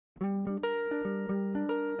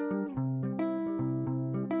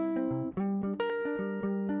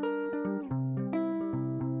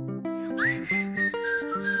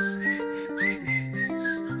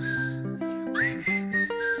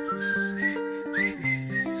My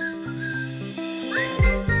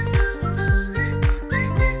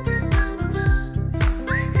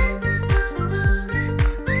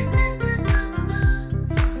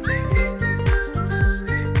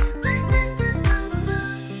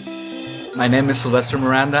name is Silvestre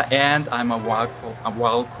Miranda and I'm a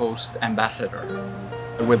Wild Coast ambassador.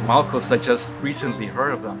 With Wild Coast, I just recently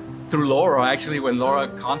heard of them. Through Laura, actually, when Laura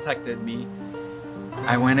contacted me,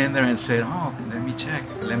 I went in there and said, oh, let me check,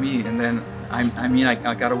 and then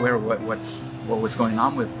I got aware of what was going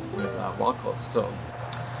on with Wild Coast. So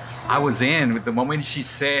I was in with the moment she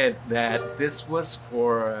said that this was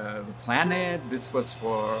for the planet, this was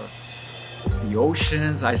for the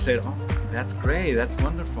oceans. I said, oh, that's great, that's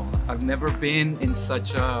wonderful. I've never been in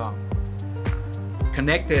such a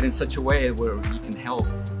connected in such a way where you can help.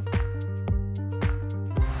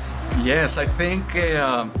 Yes, I think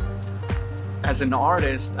as an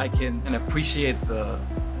artist, I can appreciate the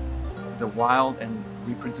wild and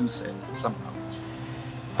reproduce it somehow.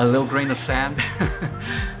 A little grain of sand,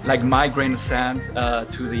 like my grain of sand,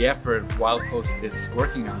 to the effort Wild Coast is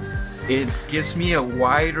working on. It gives me a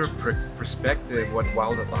wider perspective what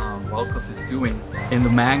Wild Coast is doing in the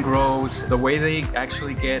mangroves, the way they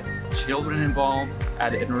actually get children involved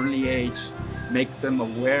at an early age, make them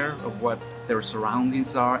aware of what their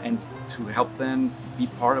surroundings are and to help them be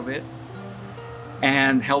part of it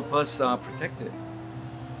and help us protect it.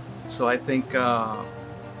 So I think I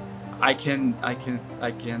can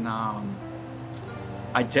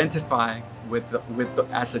identify with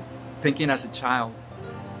thinking as a child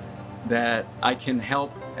that I can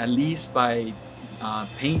help at least by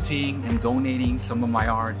painting and donating some of my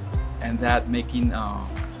art, and that making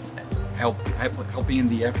helping in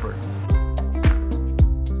the effort.